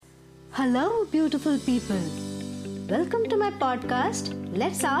Hello, beautiful people. Welcome to my podcast.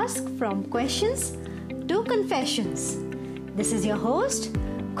 Let's ask from questions to confessions. This is your host,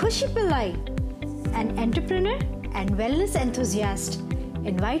 Khushi Pillai, an entrepreneur and wellness enthusiast,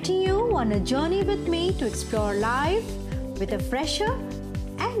 inviting you on a journey with me to explore life with a fresher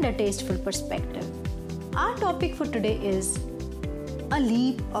and a tasteful perspective. Our topic for today is a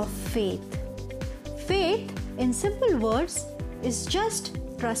leap of faith. Faith, in simple words, is just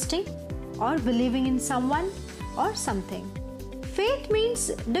trusting or believing in someone or something. Faith means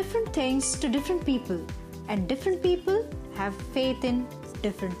different things to different people, and different people have faith in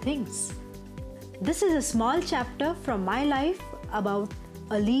different things. This is a small chapter from my life about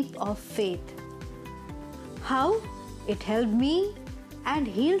a leap of faith. How it helped me and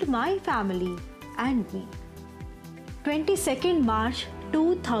healed my family and me. 22nd March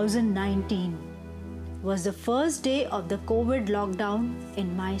 2019 was the first day of the COVID lockdown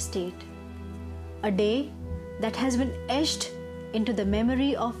in my state. A day that has been etched into the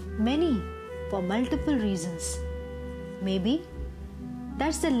memory of many for multiple reasons. Maybe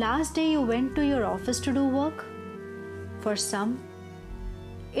that's the last day you went to your office to do work. For some,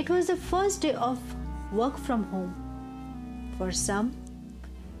 it was the first day of work from home. For some,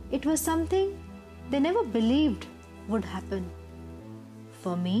 it was something they never believed would happen.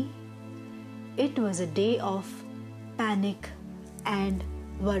 For me, it was a day of panic and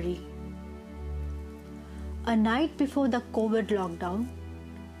worry. A night before the COVID lockdown,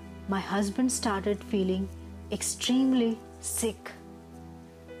 my husband started feeling extremely sick.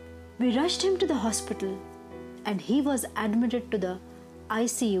 We rushed him to the hospital and he was admitted to the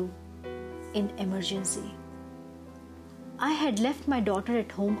ICU in emergency. I had left my daughter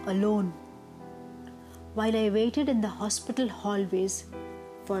at home alone while I waited in the hospital hallways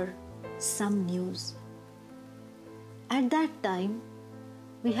for some news. At that time,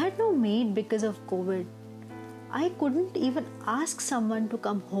 we had no maid because of COVID. I couldn't even ask someone to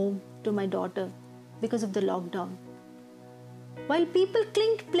come home to my daughter because of the lockdown. While people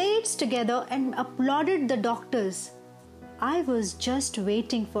clinked plates together and applauded the doctors, I was just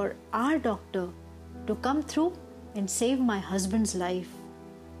waiting for our doctor to come through and save my husband's life.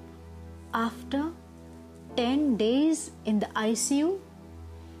 After 10 days in the ICU,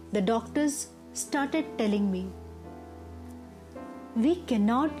 the doctors started telling me, "We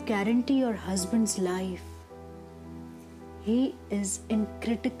cannot guarantee your husband's life. He is in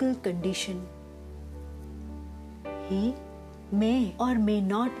critical condition. He may or may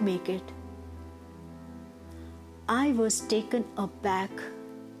not make it." I was taken aback.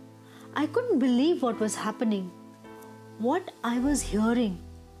 I couldn't believe what was happening, what I was hearing.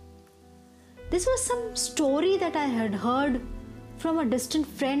 This was some story that I had heard from a distant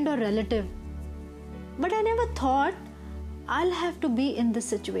friend or relative. But I never thought I'll have to be in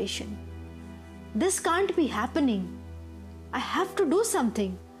this situation. This can't be happening. I have to do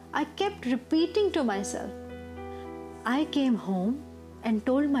something. I kept repeating to myself. I came home and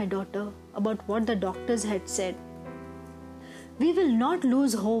told my daughter about what the doctors had said. "We will not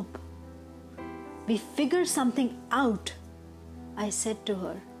lose hope. We figure something out," I said to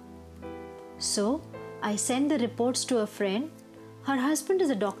her. So I sent the reports to a friend. Her husband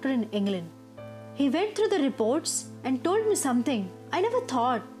is a doctor in England. He went through the reports and told me something I never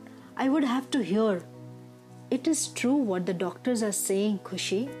thought I would have to hear. It is true what the doctors are saying,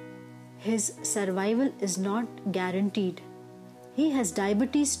 Khushi. His survival is not guaranteed. He has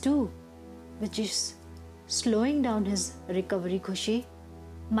diabetes too, which is slowing down his recovery, Khushi.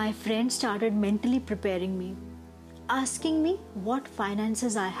 My friend started mentally preparing me, asking me what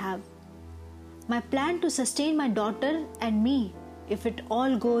finances I have, my plan to sustain my daughter and me if it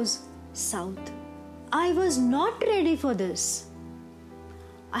all goes south. I was not ready for this.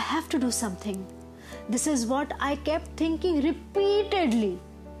 I have to do something. This is what I kept thinking repeatedly.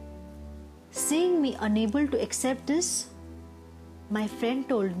 Seeing me unable to accept this, my friend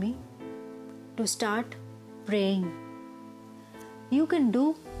told me to start praying. You can do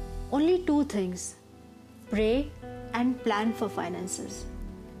only two things: pray and plan for finances.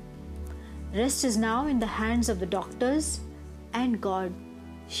 Rest is now in the hands of the doctors and God,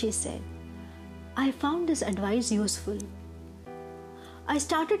 she said. I found this advice useful. I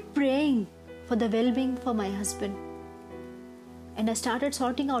started praying for the well-being for my husband, and I started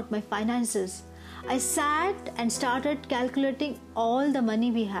sorting out my finances. I sat and started calculating all the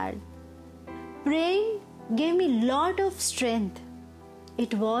money we had. Praying gave me a lot of strength.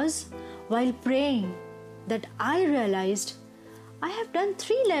 It was while praying that I realized I have done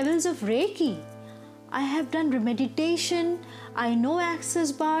 3 levels of Reiki. I have done meditation. I know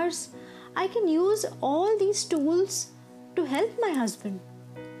access bars. I can use all these tools to help my husband.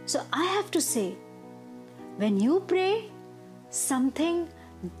 So I have to say, when you pray, something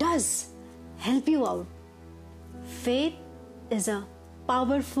does help you out. Faith is a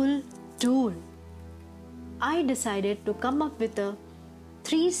powerful tool. I decided to come up with a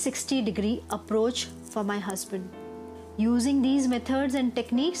 360-degree approach for my husband, using these methods and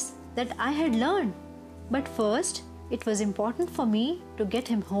techniques that I had learned. But first, it was important for me to get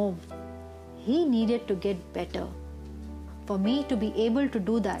him home. He needed to get better for me to be able to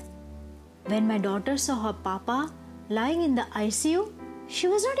do that. When my daughter saw her papa lying in the ICU, she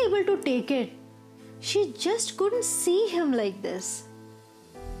was not able to take it. She just couldn't see him like this.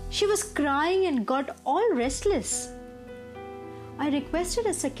 She was crying and got all restless. I requested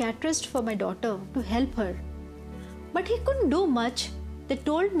a psychiatrist for my daughter to help her, but he couldn't do much. They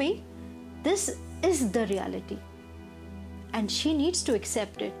told me this is the reality and she needs to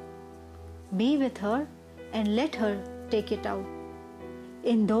accept it. Be with her and let her take it out.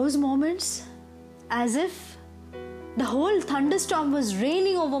 In those moments, as if the whole thunderstorm was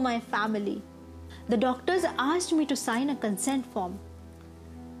raining over my family, the doctors asked me to sign a consent form,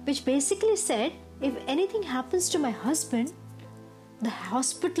 which basically said if anything happens to my husband, the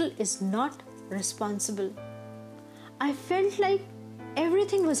hospital is not responsible. I felt like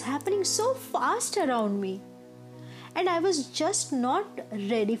everything was happening so fast around me, and I was just not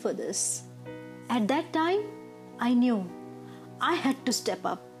ready for this. At that time, I knew I had to step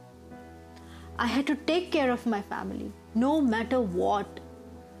up. I had to take care of my family, no matter what.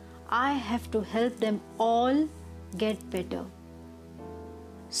 I have to help them all get better.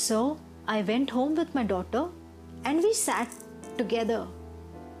 So I went home with my daughter and we sat together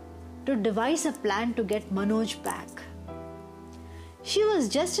to devise a plan to get Manoj back. She was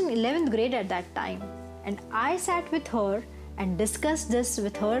just in 11th grade at that time, and I sat with her and discussed this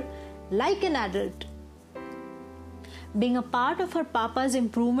with her like an adult. Being a part of her papa's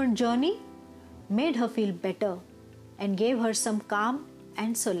improvement journey made her feel better and gave her some calm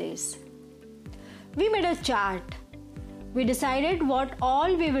and solace. We made a chart. We decided what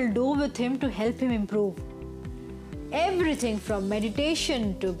all we will do with him to help him improve. Everything from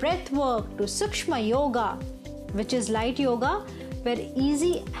meditation to breath work to Sukshma Yoga, which is light yoga where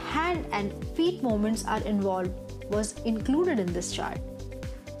easy hand and feet movements are involved, was included in this chart.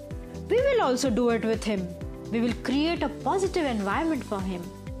 We will also do it with him. We will create a positive environment for him,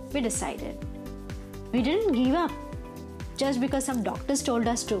 we decided. We didn't give up just because some doctors told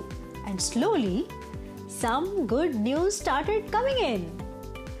us to. And slowly, some good news started coming in.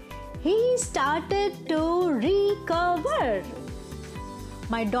 He started to recover.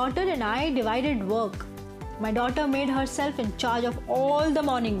 My daughter and I divided work. My daughter made herself in charge of all the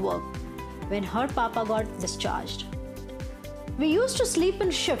morning work when her papa got discharged. We used to sleep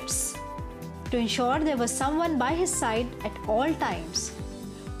in shifts to ensure there was someone by his side at all times.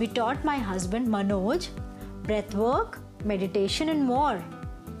 We taught my husband Manoj breath work, meditation and more.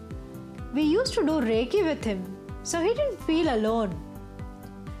 We used to do Reiki with him so he didn't feel alone.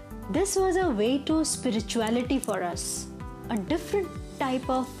 This was a way to spirituality for us, a different type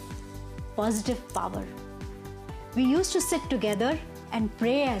of positive power. We used to sit together and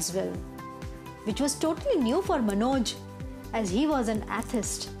pray as well, which was totally new for Manoj as he was an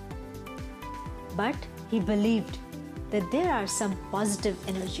atheist. But he believed that there are some positive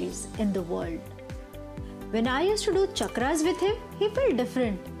energies in the world. When I used to do chakras with him, he felt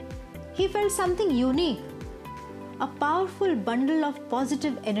different. He felt something unique, a powerful bundle of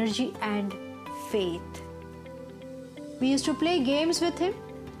positive energy and faith. We used to play games with him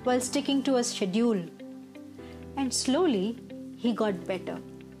while sticking to a schedule. And slowly, he got better.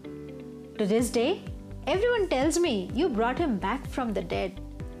 To this day, everyone tells me, you brought him back from the dead.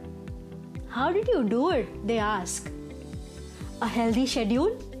 How did you do it? They ask. A healthy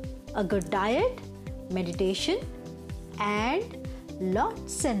schedule, a good diet, meditation, and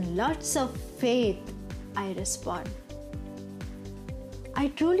lots and lots of faith, I respond. I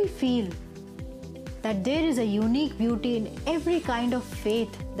truly feel that there is a unique beauty in every kind of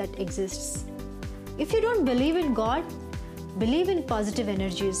faith that exists. If you don't believe in God, believe in positive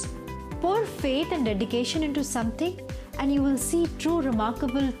energies. Pour faith and dedication into something and you will see true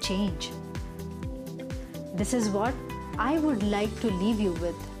remarkable change. This is what I would like to leave you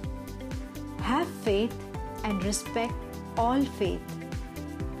with. Have faith and respect all faith.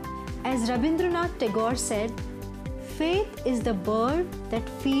 As Rabindranath Tagore said, faith is the bird that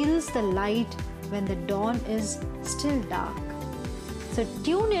feels the light when the dawn is still dark. So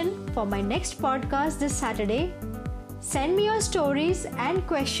tune in for my next podcast this Saturday. Send me your stories and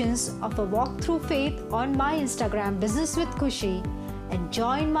questions of a walk through faith on my Instagram Business with Khushi and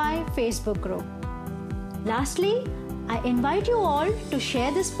join my Facebook group. Lastly, I invite you all to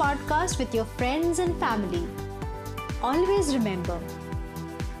share this podcast with your friends and family. Always remember,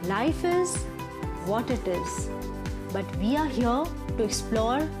 life is what it is, but we are here to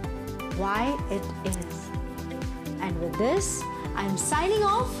explore why it is. And with this, I am signing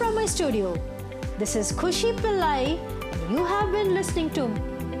off from my studio. This is Khushi Pillai, and you have been listening to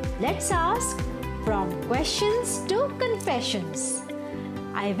Let's Ask, From Questions to Confessions.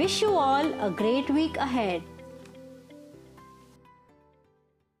 I wish you all a great week ahead.